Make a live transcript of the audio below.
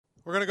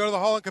We're going to go to the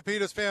Hall and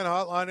Capitas fan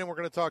hotline, and we're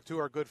going to talk to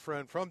our good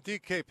friend from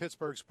DK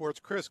Pittsburgh Sports,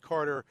 Chris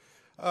Carter.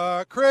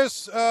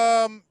 Chris,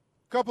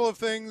 couple of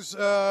things.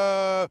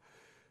 Are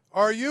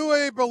you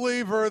a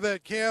believer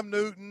that Cam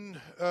Newton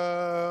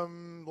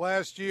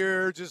last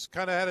year just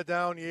kind of had a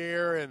down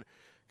year and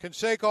can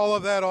shake all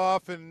of that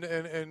off and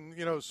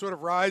sort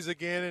of rise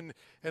again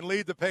and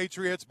lead the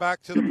Patriots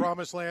back to the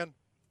promised land?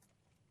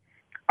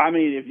 I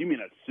mean, if you mean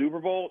a Super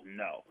Bowl,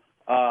 no.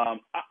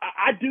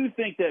 I do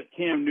think that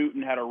Cam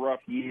Newton had a rough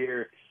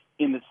year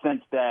in the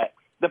sense that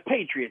the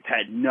Patriots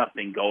had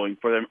nothing going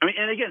for them. I mean,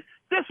 and again,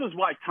 this was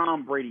why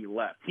Tom Brady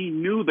left. He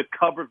knew the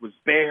cupboard was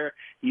bare.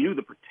 He knew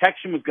the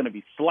protection was going to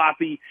be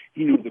sloppy.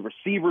 He knew the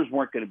receivers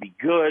weren't going to be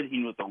good. He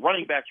knew that the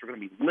running backs were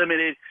going to be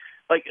limited.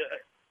 Like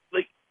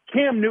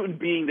Cam Newton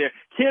being there.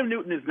 Cam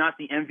Newton is not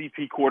the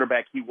MVP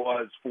quarterback he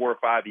was 4 or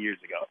 5 years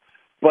ago,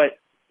 but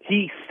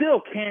he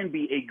still can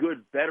be a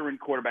good veteran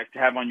quarterback to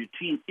have on your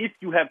team if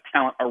you have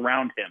talent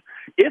around him.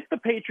 If the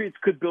Patriots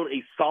could build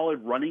a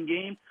solid running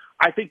game,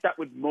 I think that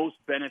would most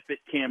benefit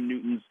Cam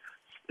Newton's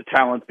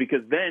talents,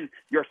 because then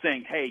you're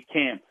saying, hey,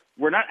 Cam,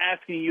 we're not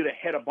asking you to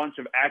hit a bunch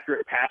of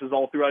accurate passes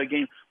all throughout a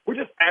game. We're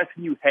just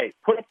asking you, hey,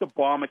 put up the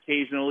bomb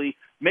occasionally,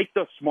 make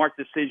the smart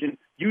decision,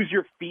 use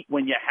your feet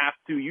when you have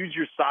to, use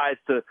your size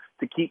to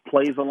keep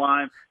plays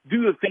alive,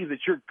 do the things that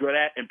you're good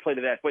at and play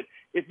to that. But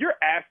if you're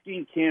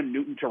asking Cam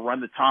Newton to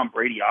run the Tom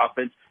Brady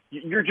offense,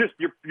 you're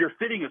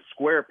fitting a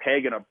square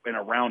peg in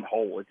a round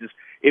hole.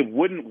 It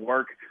wouldn't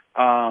work.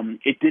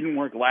 It didn't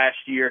work last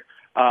year.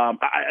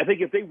 I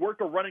think if they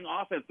work a running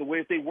offense the way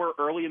that they were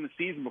early in the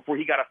season before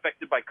he got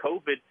affected by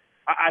COVID,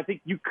 I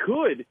think you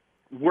could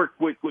work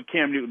with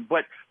Cam Newton.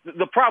 But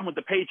the problem with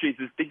the Patriots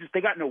is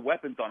they got no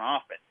weapons on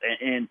offense,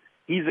 and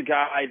he's a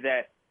guy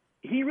that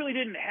he really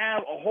didn't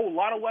have a whole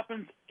lot of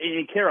weapons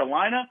in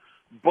Carolina.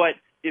 But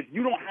if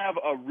you don't have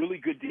a really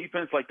good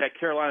defense like that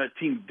Carolina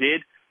team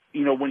did,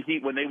 when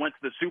they went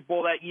to the Super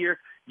Bowl that year,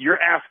 you're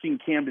asking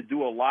Cam to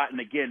do a lot. And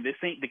again, this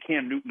ain't the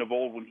Cam Newton of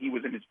old when he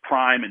was in his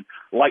prime and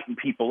lighting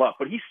people up.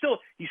 But he's still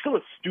a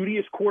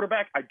studious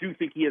quarterback. I do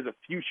think he has a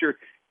future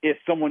if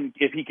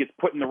he gets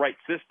put in the right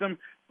system.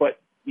 But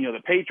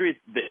the Patriots,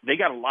 they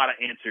got a lot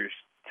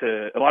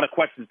of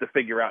questions to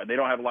figure out, and they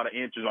don't have a lot of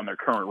answers on their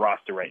current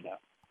roster right now.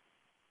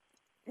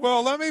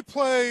 Well, let me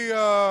play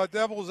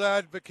devil's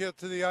advocate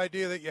to the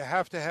idea that you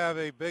have to have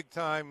a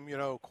big-time,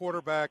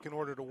 quarterback in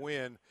order to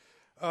win.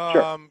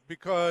 Sure.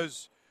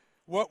 Because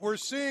what we're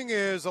seeing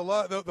is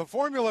the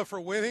formula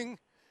for winning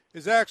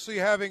is actually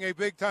having a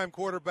big-time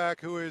quarterback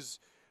who is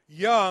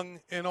young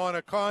and on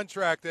a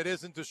contract that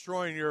isn't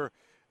destroying your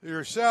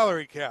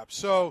salary cap.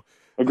 So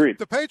Agreed.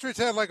 The Patriots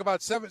had like about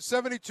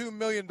 $72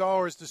 million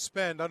to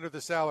spend under the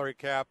salary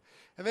cap,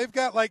 and they've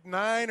got like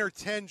 9 or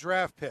 10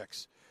 draft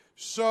picks.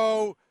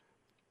 So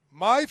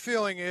my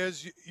feeling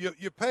is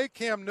you pay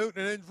Cam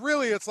Newton, and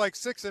really it's like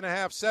 $6.5,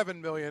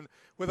 $7 million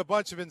with a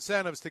bunch of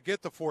incentives to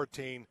get to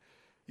 14.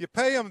 You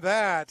pay him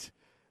that.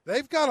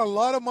 They've got a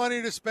lot of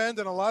money to spend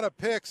and a lot of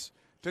picks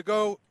to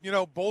go,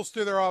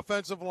 bolster their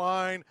offensive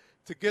line,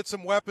 to get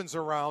some weapons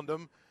around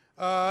them,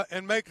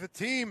 and make the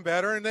team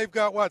better. And they've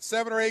got,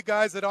 7 or 8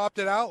 guys that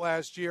opted out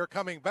last year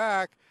coming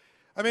back.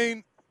 I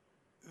mean,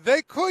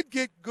 they could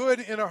get good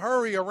in a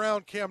hurry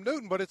around Cam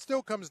Newton, but it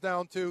still comes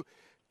down to,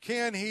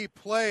 can he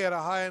play at a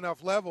high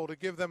enough level to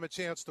give them a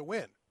chance to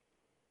win?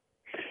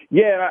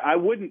 Yeah, I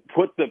wouldn't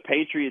put the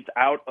Patriots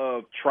out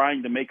of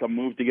trying to make a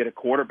move to get a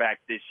quarterback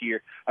this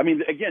year. I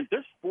mean, again,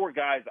 there's 4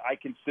 guys I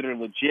consider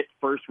legit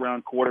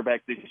first-round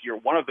quarterbacks this year.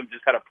 One of them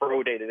just had a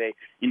pro day today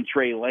in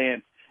Trey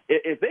Lance.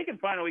 If they can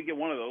finally get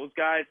one of those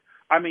guys,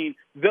 I mean,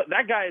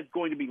 that guy is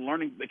going to be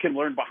can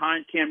learn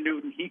behind Cam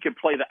Newton. He can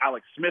play the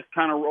Alex Smith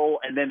kind of role,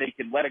 and then they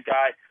can let a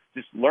guy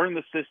just learn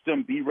the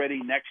system, be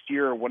ready next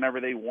year or whenever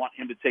they want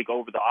him to take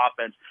over the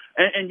offense.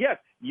 And yes,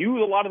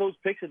 use a lot of those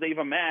picks that they've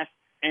amassed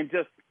and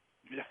just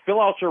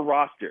fill out your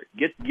roster.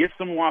 Get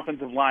some more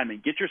offensive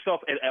linemen. Get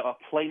yourself a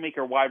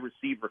playmaker wide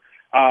receiver.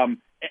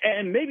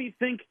 And maybe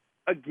think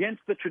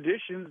against the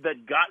traditions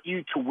that got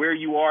you to where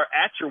you are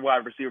at your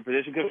wide receiver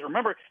position. Because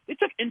remember, they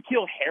took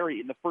N'Keal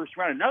Harry in the first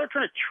round, and now they're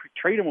trying to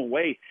trade him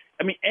away.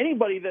 I mean,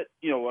 anybody that,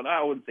 and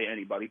I wouldn't say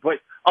anybody, but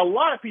a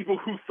lot of people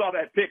who saw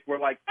that pick were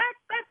like,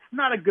 that's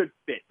not a good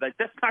fit. Like,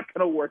 that's not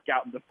going to work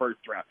out in the first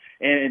round.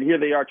 And here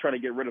they are trying to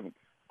get rid of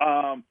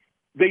him.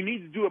 They need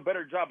to do a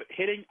better job at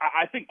hitting.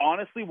 I think,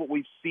 honestly, what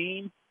we've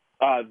seen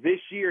this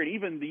year and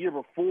even the year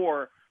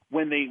before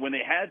when they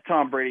had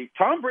Tom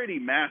Brady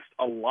masked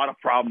a lot of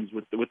problems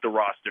with the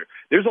roster.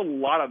 There's a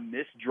lot of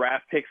missed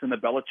draft picks in the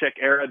Belichick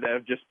era that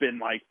have just been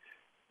like,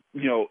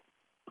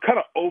 kind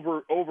of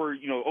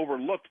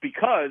overlooked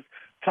because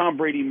Tom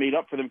Brady made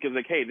up for them because,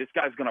 like, hey, this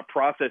guy's going to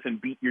process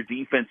and beat your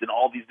defense in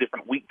all these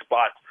different weak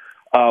spots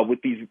with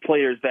these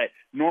players that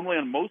normally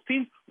on most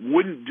teams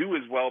wouldn't do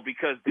as well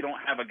because they don't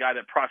have a guy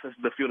that processes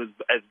the field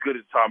as good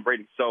as Tom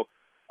Brady. So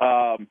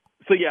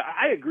So, yeah,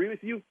 I agree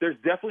with you. There's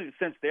definitely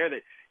a sense there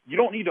that you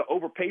don't need to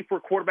overpay for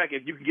a quarterback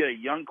if you can get a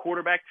young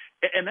quarterback.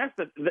 And that's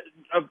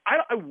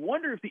I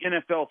wonder if the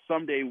NFL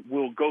someday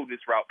will go this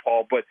route,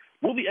 Paul, but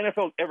will the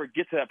NFL ever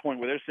get to that point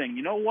where they're saying,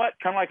 you know what,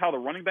 kind of like how the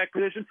running back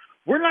position,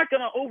 we're not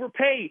going to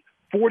overpay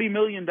 $40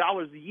 million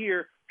a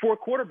year for a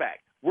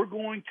quarterback. We're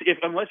going to,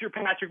 unless you're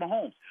Patrick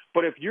Mahomes.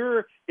 But if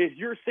you're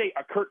say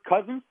a Kirk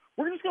Cousins,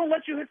 we're just going to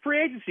let you hit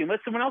free agency and let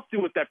someone else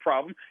deal with that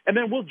problem, and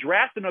then we'll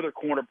draft another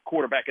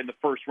quarterback in the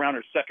first round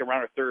or second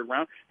round or third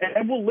round,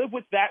 and we'll live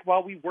with that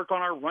while we work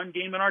on our run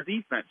game and our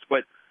defense.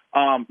 But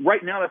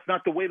right now, that's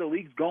not the way the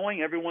league's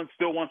going. Everyone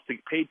still wants to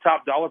pay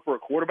top dollar for a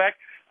quarterback.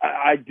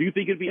 I do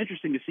think it'd be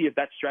interesting to see if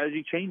that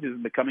strategy changes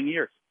in the coming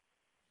years.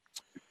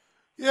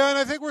 Yeah, and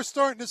I think we're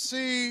starting to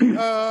see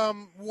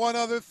one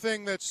other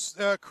thing that's,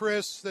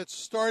 Chris, that's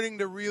starting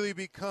to really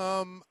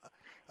become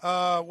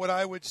what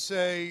I would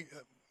say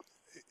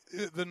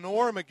the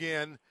norm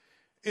again,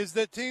 is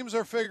that teams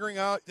are figuring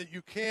out that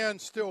you can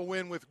still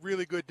win with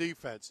really good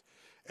defense.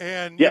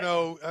 And, yeah. you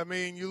know, I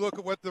mean, you look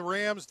at what the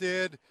Rams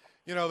did.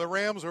 You know, the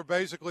Rams were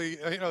basically,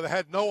 you know, they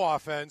had no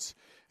offense,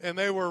 and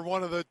they were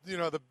one of the, you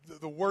know,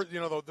 the worst,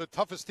 you know, the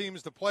toughest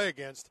teams to play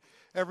against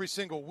every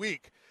single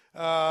week.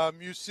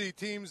 You see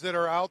teams that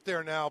are out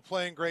there now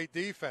playing great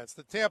defense.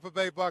 The Tampa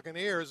Bay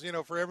Buccaneers, you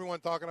know, for everyone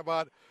talking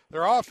about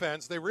their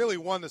offense, they really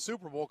won the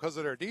Super Bowl because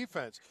of their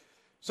defense.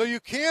 So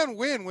you can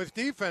win with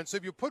defense.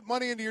 If you put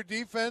money into your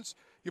defense,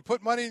 you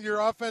put money into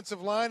your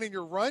offensive line and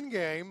your run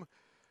game,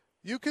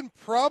 you can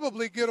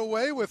probably get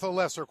away with a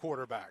lesser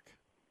quarterback.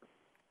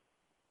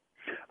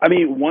 I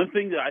mean, one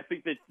thing that I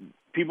think that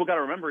people got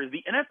to remember is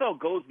the NFL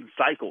goes in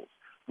cycles.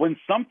 When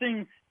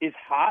something is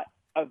hot,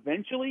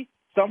 eventually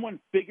someone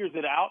figures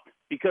it out,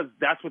 because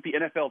that's what the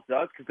NFL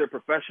does, because they're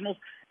professionals,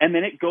 and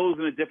then it goes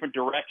in a different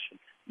direction.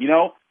 You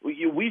know,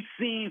 we've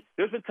seen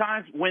there's been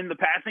times when the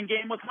passing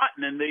game was hot,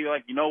 and then they're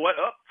like, you know what,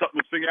 something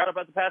was figured out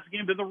about the passing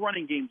game, then the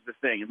running game's the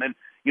thing. And then,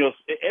 you know,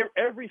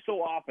 every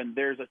so often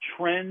there's a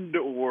trend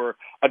or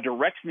a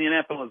direction the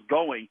NFL is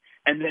going,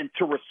 and then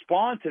to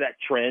respond to that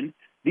trend,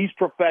 these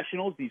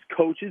professionals, these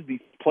coaches,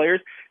 these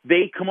players,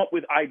 they come up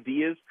with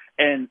ideas,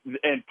 and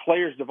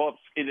players develop,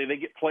 and they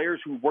get players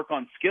who work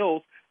on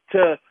skills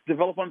to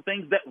develop on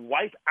things that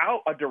wipe out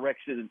a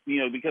direction, you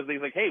know, because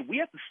they're like, hey, we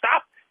have to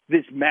stop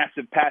this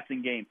massive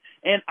passing game.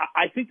 And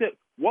I think that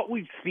what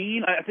we've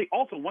seen, I think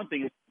also one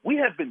thing is we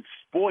have been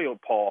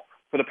spoiled, Paul,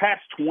 for the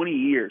past 20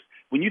 years.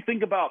 When you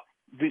think about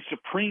the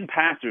supreme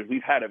passers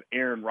we've had of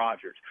Aaron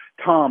Rodgers,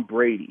 Tom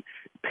Brady,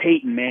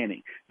 Peyton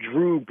Manning,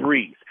 Drew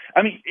Brees.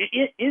 I mean,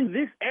 in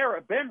this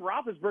era, Ben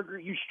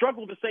Roethlisberger, you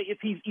struggle to say if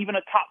he's even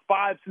a top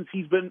five since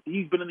he's been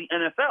in the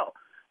NFL.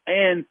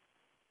 And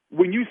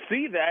when you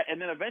see that,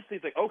 and then eventually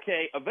it's like,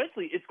 okay,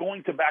 eventually it's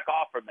going to back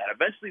off from that.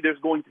 Eventually there's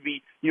going to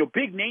be, you know,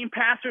 big name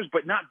passers,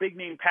 but not big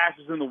name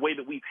passers in the way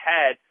that we've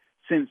had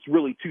since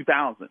really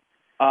 2000.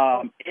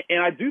 And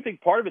I do think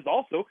part of it's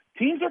also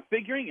teams are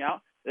figuring out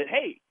that,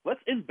 hey,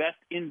 let's invest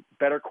in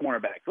better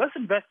cornerbacks. Let's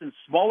invest in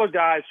smaller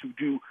guys who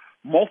do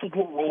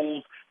multiple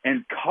roles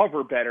and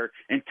cover better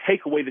and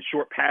take away the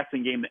short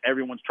passing game that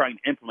everyone's trying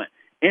to implement.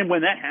 And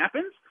when that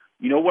happens,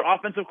 you know what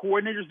offensive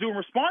coordinators do in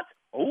response?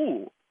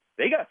 Oh,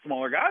 they got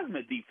smaller guys in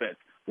the defense.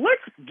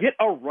 Let's get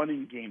a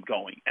running game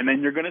going, and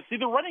then you're going to see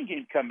the running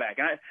game come back.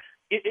 And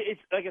it's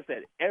like I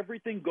said,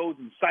 everything goes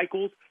in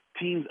cycles.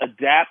 Teams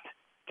adapt,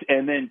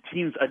 and then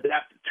teams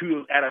adapt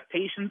to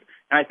adaptations.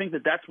 And I think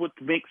that that's what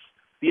makes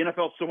the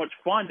NFL so much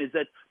fun, is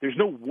that there's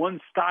no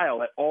one style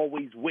that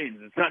always wins.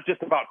 It's not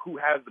just about who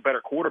has the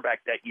better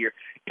quarterback that year.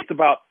 It's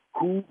about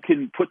who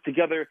can put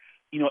together,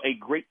 you know, a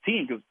great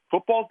team, because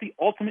football is the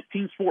ultimate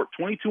team sport.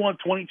 22 on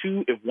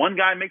 22. If one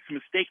guy makes a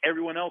mistake,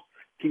 everyone else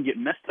can get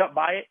messed up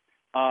by it.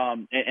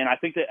 And I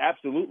think that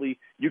absolutely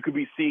you could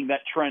be seeing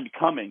that trend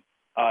coming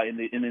in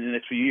the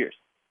next few years.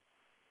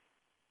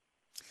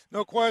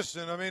 No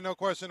question. I mean, no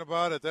question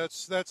about it.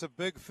 That's a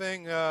big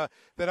thing that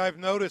I've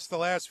noticed the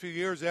last few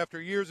years,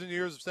 after years and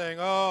years of saying,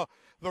 oh,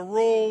 the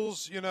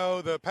rules, you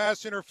know, the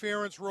pass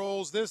interference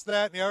rules, this,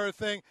 that, and the other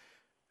thing.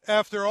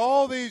 After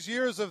all these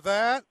years of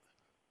that,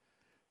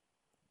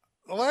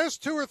 the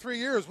last 2 or 3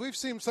 years, we've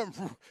seen some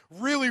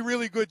really,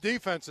 really good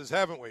defenses,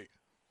 haven't we?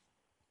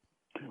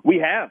 We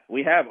have.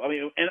 I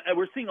mean, and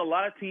we're seeing a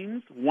lot of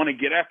teams want to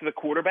get after the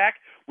quarterback.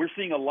 We're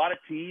seeing a lot of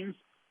teams,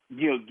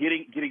 you know,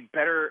 getting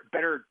better,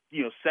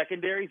 you know,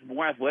 secondaries,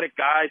 more athletic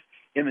guys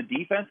in the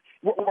defense.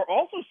 We're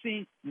also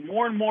seeing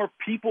more and more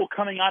people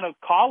coming out of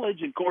college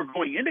and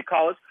going into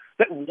college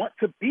that want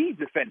to be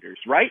defenders,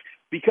 right?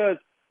 Because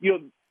you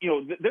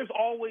know, there's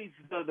always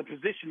the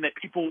position that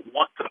people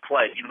want to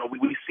play. You know,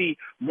 we see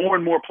more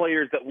and more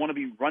players that want to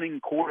be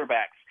running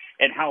quarterbacks,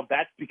 and how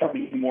that's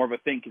becoming more of a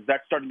thing, because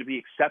that's starting to be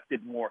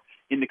accepted more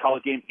in the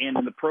college game and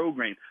in the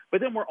program.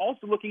 But then we're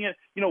also looking at,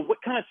 you know, what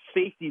kind of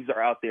safeties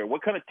are out there?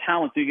 What kind of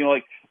talent do you know,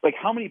 like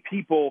how many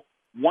people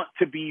want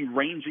to be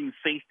ranging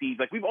safeties?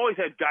 Like, we've always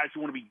had guys who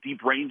want to be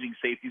deep ranging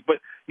safeties, but,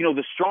 you know,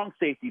 the strong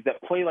safeties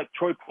that play like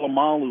Troy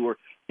Polamalu or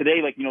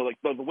today, like,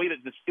 like the way that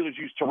the Steelers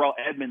use Terrell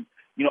Edmonds,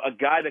 a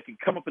guy that can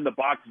come up in the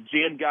box,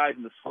 jam guys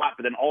in the slot,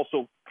 but then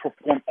also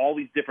perform all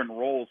these different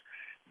roles.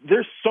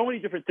 There's so many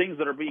different things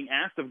that are being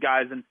asked of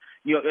guys, and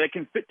that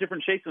can fit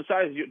different shapes and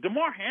sizes.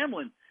 Damar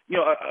Hamlin,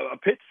 a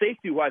Pitt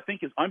safety who I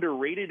think is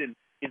underrated and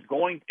is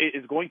going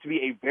to be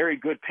a very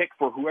good pick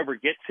for whoever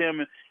gets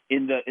him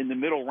in the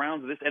middle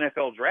rounds of this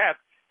NFL draft.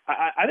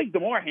 I think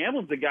Damar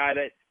Hamlin's a guy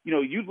that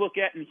you'd look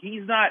at, and he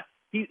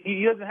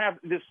doesn't have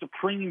this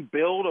supreme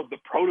build of the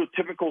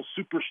prototypical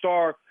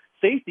superstar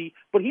safety,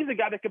 but he's a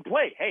guy that can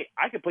play. Hey,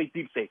 I can play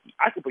deep safety.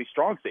 I can play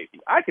strong safety.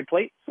 I can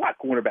play slot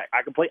cornerback.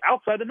 I can play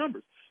outside the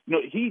numbers.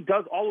 He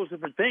does all those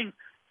different things,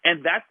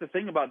 and that's the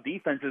thing about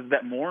defense is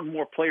that more and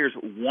more players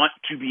want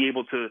to be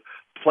able to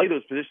play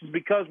those positions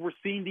because we're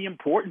seeing the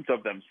importance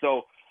of them.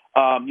 So,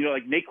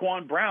 like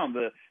Naquan Brown,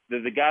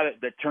 the guy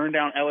that turned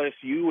down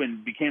LSU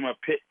and became a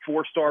Pitt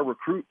 4-star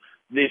recruit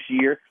this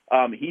year.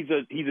 He's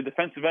a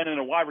defensive end and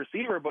a wide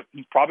receiver, but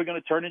he's probably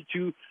going to turn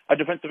into a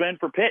defensive end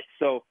for Pitt.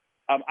 So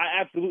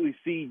I absolutely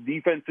see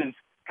defenses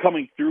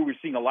coming through. We're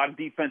seeing a lot of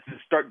defenses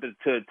start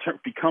to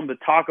become the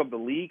talk of the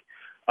league.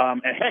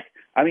 And heck,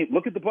 I mean,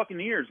 look at the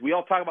Buccaneers. We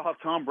all talk about how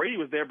Tom Brady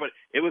was there, but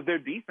it was their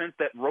defense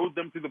that rode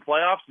them through the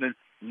playoffs and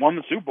then won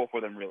the Super Bowl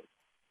for them, really.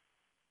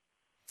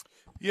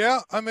 Yeah,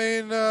 I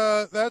mean,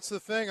 that's the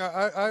thing.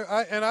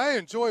 I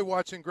enjoy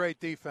watching great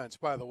defense,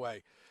 by the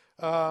way.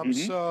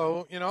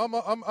 So,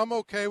 I'm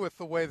okay with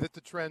the way that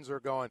the trends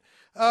are going.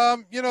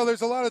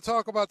 There's a lot of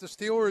talk about the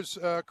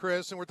Steelers,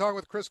 Chris, and we're talking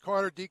with Chris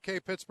Carter,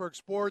 DK Pittsburgh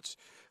Sports.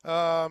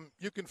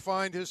 You can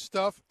find his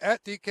stuff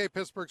at DK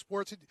Pittsburgh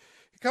Sports.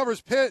 He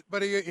covers Pitt,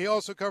 but he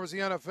also covers the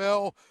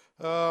NFL.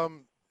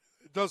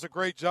 Does a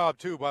great job,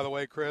 too, by the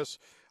way, Chris.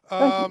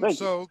 Thank you.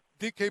 So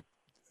DK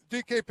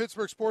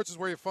Pittsburgh Sports is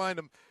where you find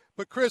him.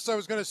 But, Chris, I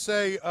was going to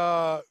say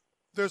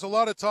there's a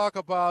lot of talk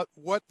about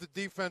what the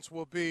defense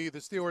will be, the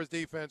Steelers'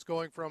 defense,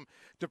 going from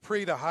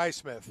Dupree to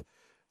Highsmith.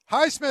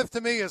 Highsmith,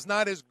 to me, is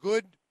not as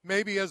good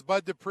maybe as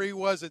Bud Dupree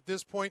was at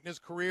this point in his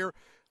career.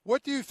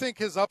 What do you think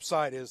his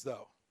upside is,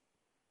 though?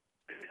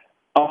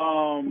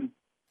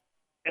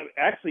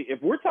 Actually,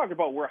 if we're talking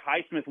about where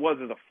Highsmith was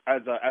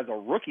as a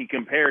rookie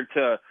compared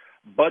to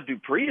Bud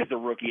Dupree as a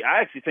rookie,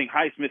 I actually think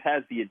Highsmith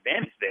has the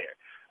advantage there.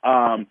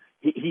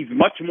 He's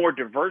much more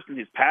diverse in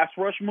his pass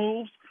rush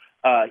moves.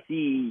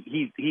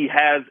 He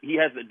has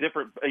a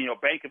different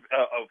bank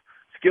of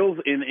skills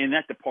in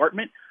that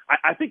department.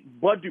 I think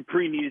Bud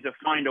Dupree needed to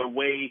find a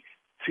way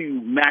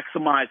to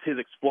maximize his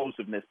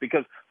explosiveness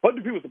because Bud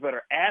Dupree was a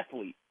better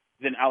athlete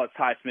than Alex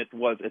Highsmith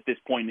was at this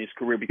point in his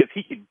career because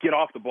he could get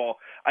off the ball.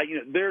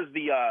 There's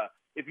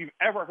if you've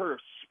ever heard of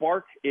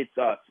SPARQ, it's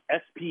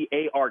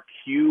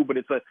SPARQ, but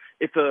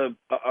it's a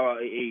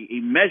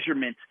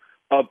measurement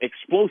of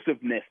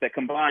explosiveness that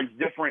combines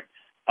different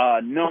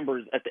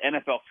numbers at the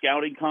NFL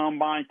scouting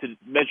combine to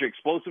measure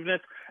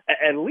explosiveness.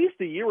 At least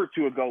a year or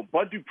two ago,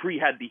 Bud Dupree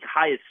had the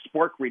highest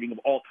SPARQ rating of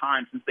all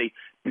time since they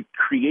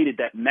created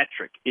that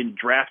metric in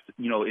draft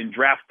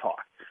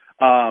talk.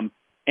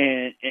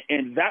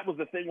 And that was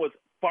the thing was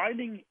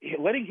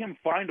letting him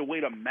find a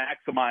way to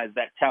maximize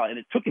that talent. And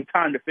it took him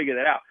time to figure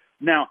that out.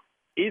 Now,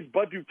 is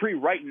Bud Dupree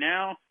right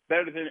now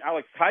better than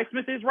Alex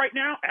Highsmith is right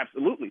now?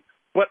 Absolutely.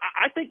 But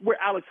I think where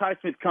Alex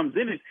Highsmith comes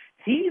in is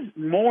he's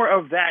more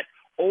of that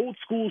old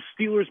school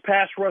Steelers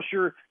pass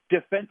rusher,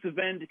 defensive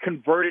end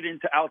converted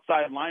into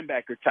outside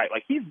linebacker type.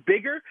 Like he's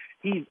bigger,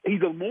 he's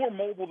a more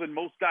mobile than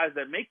most guys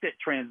that make that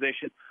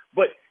transition,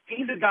 but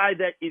he's a guy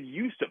that is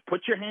used to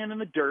put your hand in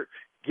the dirt,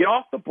 get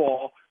off the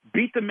ball,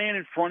 beat the man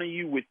in front of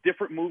you with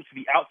different moves to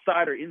the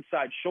outside or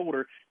inside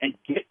shoulder, and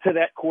get to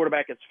that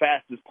quarterback as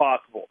fast as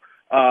possible.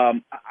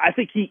 I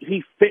think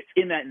he fits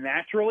in that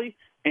naturally,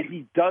 and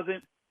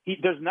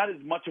there's not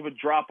as much of a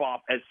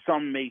drop-off as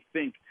some may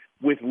think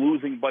with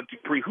losing Bud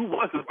Dupree, who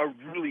was a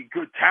really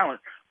good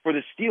talent for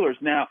the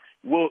Steelers. Now,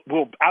 will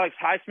Alex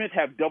Highsmith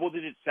have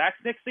double-digit sacks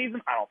next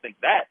season? I don't think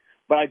that.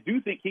 But I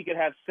do think he could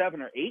have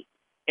 7 or 8,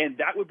 and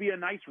that would be a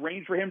nice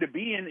range for him to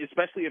be in,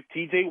 especially if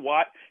T.J.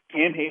 Watt,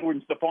 Cam Hayward,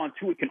 and Stephon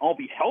Tuitt can all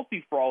be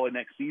healthy for all of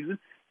next season.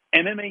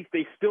 And then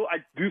I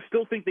do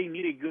still think they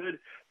need a good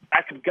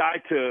backup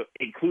guy to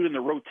include in the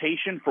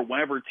rotation for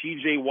whenever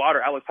T.J. Watt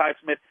or Alex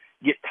Highsmith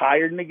get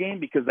tired in the game,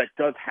 because that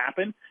does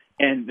happen.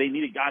 And they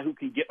need a guy who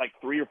can get like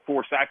 3 or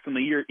 4 sacks in the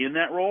year in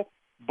that role.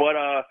 But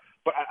I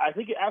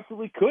think it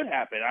absolutely could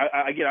happen.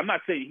 Again, I'm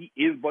not saying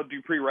he is Bud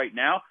Dupree right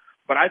now,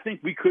 but I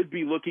think we could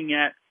be looking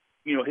at,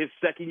 his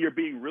second year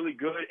being really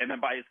good, and then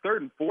by his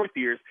third and fourth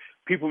years,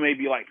 people may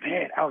be like,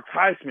 man, Alex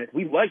Highsmith,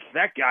 we like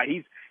that guy.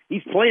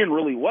 He's playing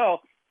really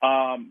well,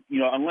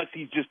 unless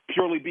he's just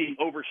purely being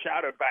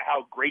overshadowed by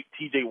how great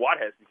T.J. Watt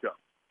has become.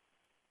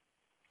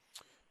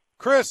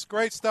 Chris,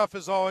 great stuff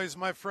as always,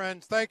 my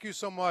friend. Thank you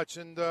so much,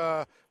 and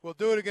we'll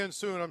do it again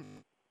soon,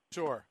 I'm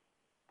sure.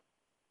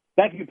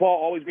 Thank you,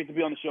 Paul. Always great to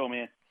be on the show,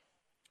 man.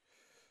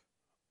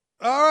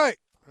 All right.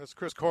 That's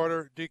Chris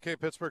Carter, DK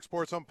Pittsburgh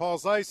Sports on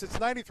Paul's Ice. It's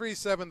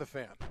 93.7 The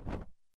Fan.